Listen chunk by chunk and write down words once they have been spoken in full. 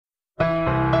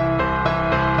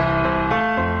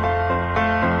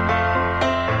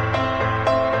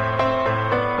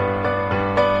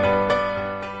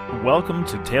welcome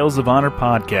to Tales of Honor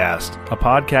Podcast, a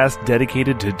podcast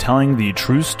dedicated to telling the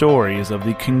true stories of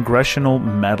the Congressional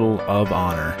Medal of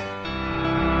Honor.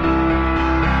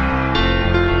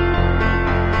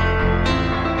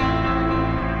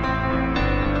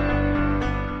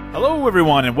 Hello,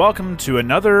 everyone, and welcome to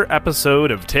another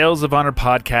episode of Tales of Honor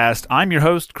Podcast. I'm your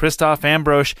host, Christoph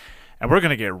Ambrosch, and we're going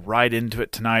to get right into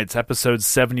it tonight. It's episode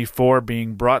 74,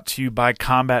 being brought to you by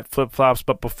Combat Flip-Flops.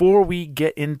 But before we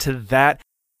get into that,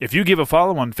 if you give a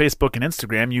follow on Facebook and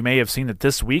Instagram, you may have seen that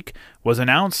this week was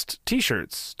announced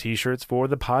t-shirts for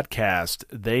the podcast.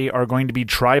 They are going to be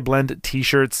tri-blend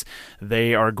t-shirts.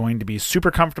 They are going to be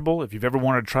super comfortable. If you've ever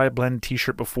worn a tri-blend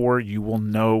t-shirt before, you will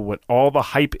know what all the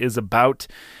hype is about.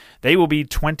 They will be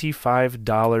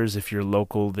 $25 if you're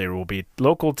local. There will be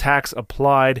local tax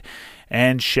applied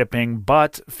and shipping,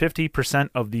 but 50%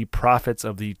 of the profits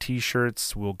of the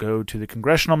t-shirts will go to the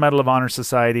Congressional Medal of Honor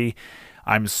Society.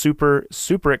 I'm super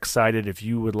excited if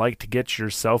you would like to get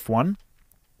yourself one.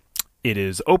 It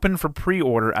is open for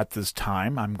pre-order at this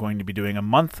time. I'm going to be doing a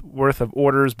month worth of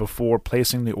orders before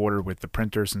placing the order with the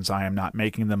printer since I am not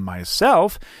making them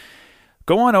myself.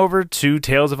 Go on over to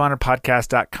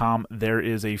talesofhonorpodcast.com. There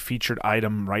is a featured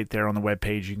item right there on the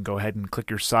webpage. You can go ahead and click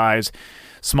your size.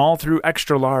 Small through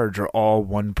extra large are all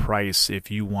one price. If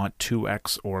you want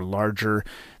 2X or larger,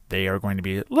 they are going to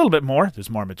be a little bit more. There's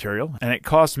more material, and it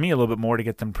costs me a little bit more to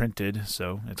get them printed,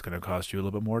 so it's going to cost you a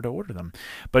little bit more to order them.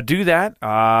 But do that.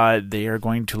 They are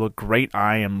going to look great.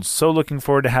 I am so looking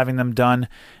forward to having them done,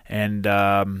 and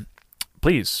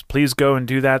please go and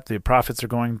do that. The profits are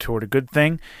going toward a good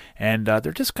thing, and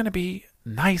they're just going to be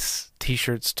nice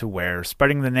t-shirts to wear,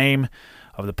 spreading the name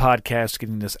of the podcast,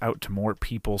 getting this out to more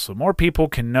people so more people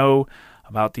can know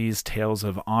about these Tales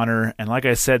of Honor. And like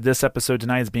I said, this episode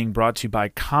tonight is being brought to you by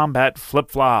Combat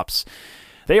Flip-Flops.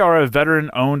 They are a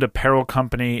veteran-owned apparel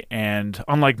company, and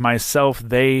unlike myself,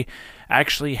 they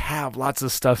actually have lots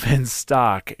of stuff in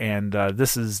stock, and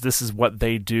this is what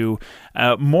they do.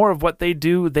 More of what they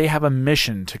do, they have a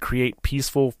mission to create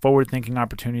peaceful, forward-thinking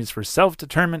opportunities for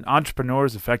self-determined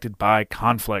entrepreneurs affected by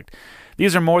conflict.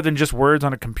 These are more than just words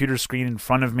on a computer screen in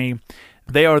front of me.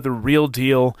 They are the real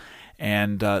deal.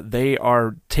 And they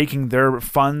are taking their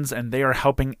funds and they are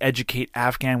helping educate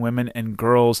Afghan women and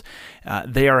girls.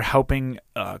 They are helping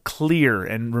clear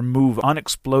and remove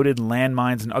unexploded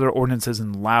landmines and other ordnances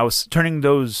in Laos, turning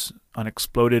those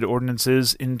unexploded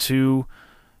ordnances into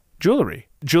jewelry.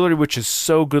 Jewelry which is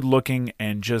so good looking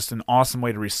and just an awesome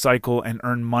way to recycle and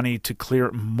earn money to clear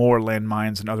more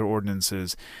landmines and other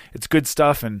ordnances. It's good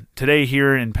stuff, and today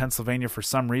here in Pennsylvania, for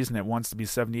some reason, it wants to be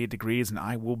 78 degrees, and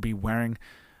I will be wearing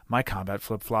my Combat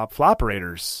Flip-Flop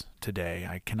Flopperators today.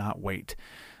 I cannot wait.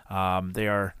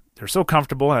 They're so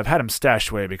comfortable, and I've had them stashed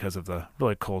away because of the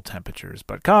really cold temperatures.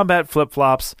 But Combat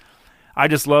Flip-Flops, I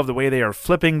just love the way they are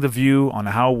flipping the view on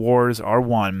how wars are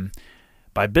won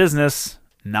by business,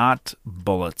 not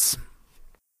bullets.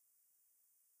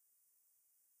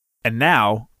 And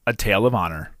now, a tale of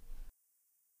honor.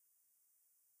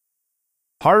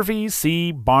 Harvey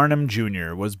C Barnum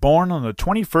Jr. was born on the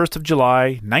 21st of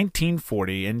July,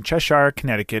 1940 in Cheshire,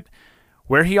 Connecticut,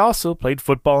 where he also played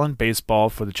football and baseball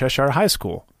for the Cheshire High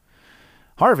School.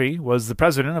 Harvey was the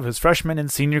president of his freshman and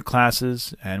senior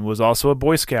classes and was also a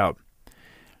Boy Scout.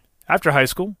 After high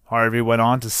school, Harvey went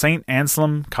on to St.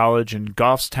 Anselm College in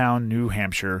Goffstown, New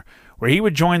Hampshire, where he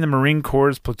would join the Marine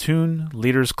Corps' Platoon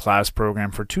Leaders Class program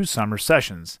for 2 summer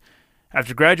sessions.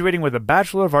 After graduating with a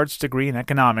Bachelor of Arts degree in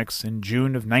economics in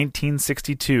June of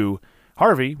 1962,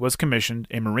 Harvey was commissioned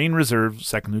a Marine Reserve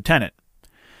second lieutenant.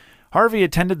 Harvey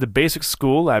attended the basic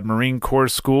school at Marine Corps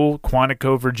School,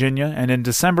 Quantico, Virginia, and in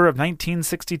December of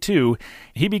 1962,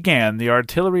 he began the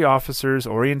Artillery Officers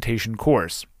Orientation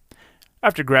Course.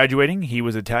 After graduating, he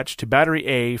was attached to Battery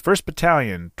A, 1st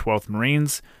Battalion, 12th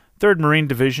Marines, 3rd Marine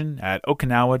Division at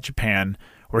Okinawa, Japan,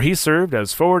 where he served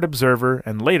as forward observer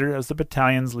and later as the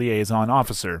battalion's liaison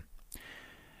officer.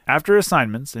 After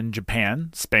assignments in Japan,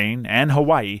 Spain, and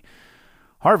Hawaii,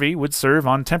 Harvey would serve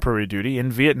on temporary duty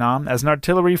in Vietnam as an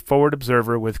artillery forward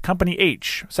observer with Company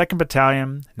H, 2nd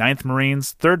Battalion, 9th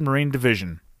Marines, 3rd Marine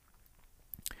Division.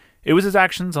 It was his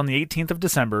actions on the 18th of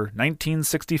December,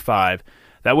 1965,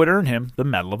 that would earn him the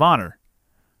Medal of Honor.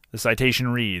 The citation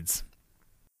reads,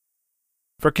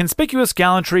 "For conspicuous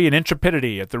gallantry and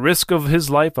intrepidity at the risk of his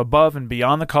life above and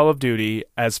beyond the call of duty,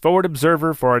 as forward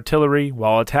observer for artillery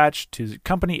while attached to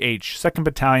Company H, 2nd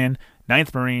Battalion,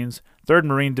 9th Marines, 3rd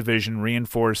Marine Division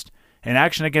reinforced, in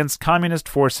action against Communist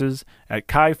forces at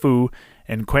Kai Fu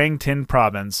in Quang Tin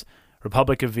Province,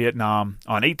 Republic of Vietnam,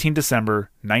 on 18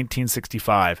 December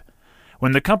 1965,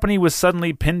 when the company was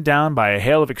suddenly pinned down by a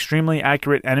hail of extremely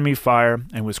accurate enemy fire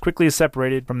and was quickly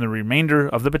separated from the remainder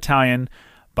of the battalion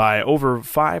by over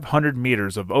 500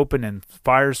 meters of open and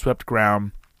fire-swept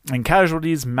ground, and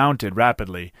casualties mounted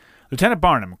rapidly, Lieutenant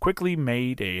Barnum quickly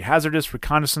made a hazardous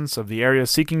reconnaissance of the area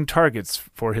seeking targets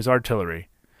for his artillery.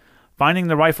 Finding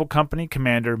the rifle company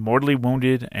commander mortally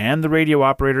wounded and the radio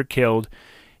operator killed,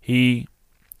 he,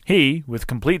 with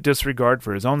complete disregard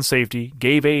for his own safety,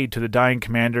 gave aid to the dying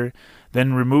commander,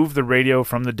 then removed the radio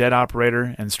from the dead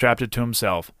operator and strapped it to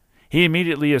himself. He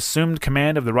immediately assumed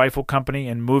command of the rifle company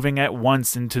and, moving at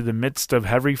once into the midst of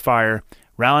heavy fire,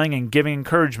 rallying and giving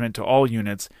encouragement to all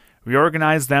units,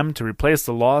 reorganized them to replace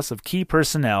the loss of key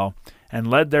personnel and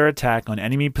led their attack on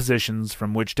enemy positions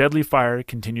from which deadly fire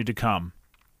continued to come.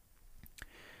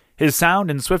 His sound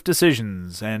and swift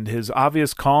decisions and his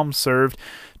obvious calm served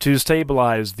to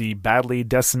stabilize the badly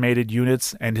decimated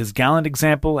units, and his gallant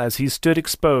example as he stood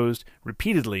exposed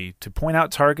repeatedly to point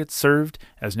out targets served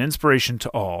as an inspiration to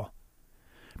all.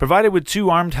 Provided with 2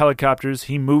 armed helicopters,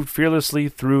 he moved fearlessly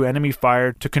through enemy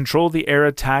fire to control the air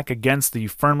attack against the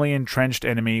firmly entrenched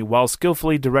enemy while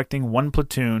skillfully directing 1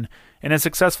 platoon in a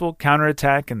successful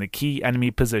counterattack in the key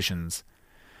enemy positions.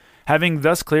 Having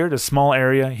thus cleared a small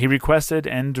area, he requested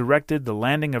and directed the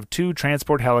landing of 2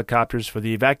 transport helicopters for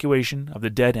the evacuation of the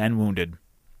dead and wounded.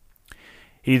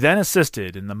 He then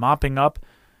assisted in the mopping up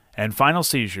and final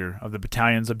seizure of the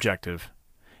battalion's objective.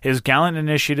 His gallant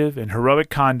initiative and heroic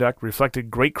conduct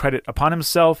reflected great credit upon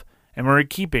himself and were in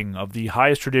keeping of the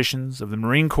highest traditions of the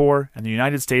Marine Corps and the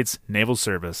United States Naval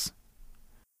Service.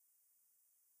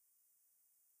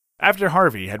 After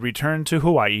Harvey had returned to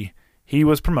Hawaii, he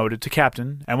was promoted to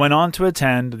captain and went on to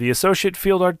attend the Associate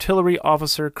Field Artillery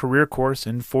Officer career course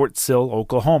in Fort Sill,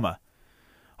 Oklahoma.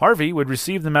 Harvey would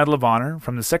receive the Medal of Honor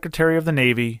from the Secretary of the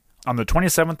Navy on the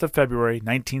 27th of February,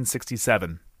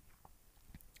 1967.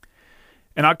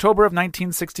 In October of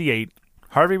 1968,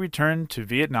 Harvey returned to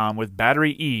Vietnam with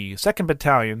Battery E, 2nd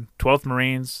Battalion, 12th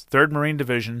Marines, 3rd Marine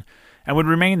Division, and would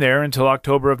remain there until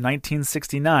October of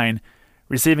 1969,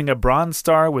 receiving a Bronze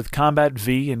Star with Combat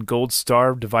V and Gold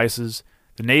Star devices,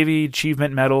 the Navy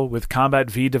Achievement Medal with Combat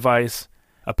V device,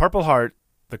 a Purple Heart,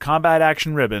 the Combat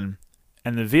Action Ribbon,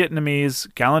 and the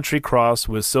Vietnamese Gallantry Cross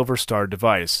with Silver Star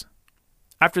device.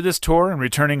 After this tour and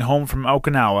returning home from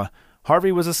Okinawa,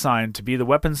 Harvey was assigned to be the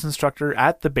weapons instructor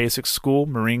at the Basic School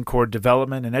Marine Corps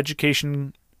Development and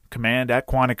Education Command at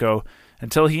Quantico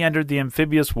until he entered the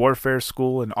Amphibious Warfare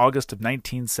School in August of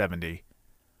 1970.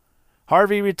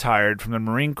 Harvey retired from the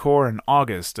Marine Corps in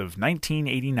August of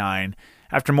 1989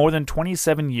 after more than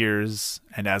 27 years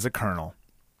and as a colonel.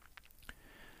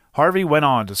 Harvey went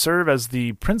on to serve as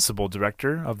the principal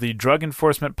director of the Drug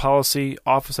Enforcement Policy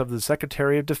Office of the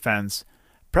Secretary of Defense,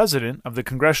 president of the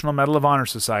Congressional Medal of Honor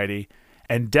Society,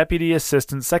 and deputy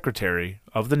assistant secretary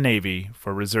of the Navy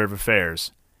for Reserve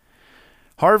Affairs.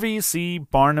 Harvey C.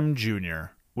 Barnum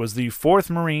Jr. was the 4th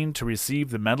Marine to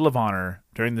receive the Medal of Honor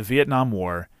during the Vietnam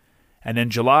War, and in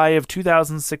July of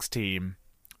 2016,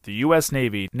 the U.S.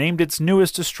 Navy named its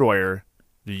newest destroyer,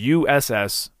 the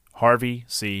USS Harvey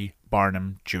C.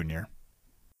 Barnum Jr.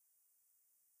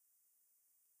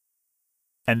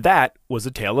 And that was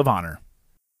a tale of honor.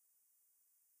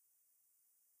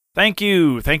 Thank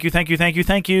you for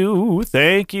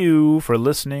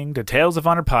listening to Tales of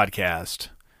Honor podcast.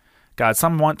 God,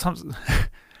 sometimes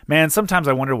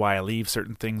I wonder why I leave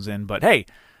certain things in, but hey,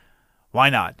 why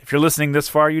not? If you're listening this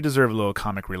far, you deserve a little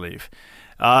comic relief.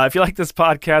 If you like this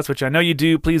podcast, which I know you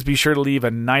do, please be sure to leave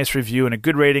a nice review and a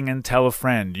good rating and tell a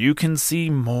friend. You can see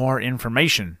more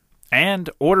information and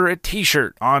order a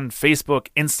t-shirt on Facebook,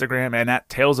 Instagram, and at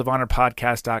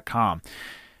talesofhonorpodcast.com.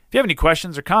 If you have any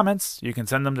questions or comments, you can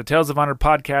send them to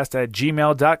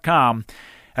talesofhonorpodcast@gmail.com.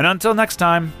 And until next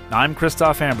time, I'm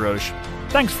Christoph Ambrosch.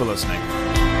 Thanks for listening.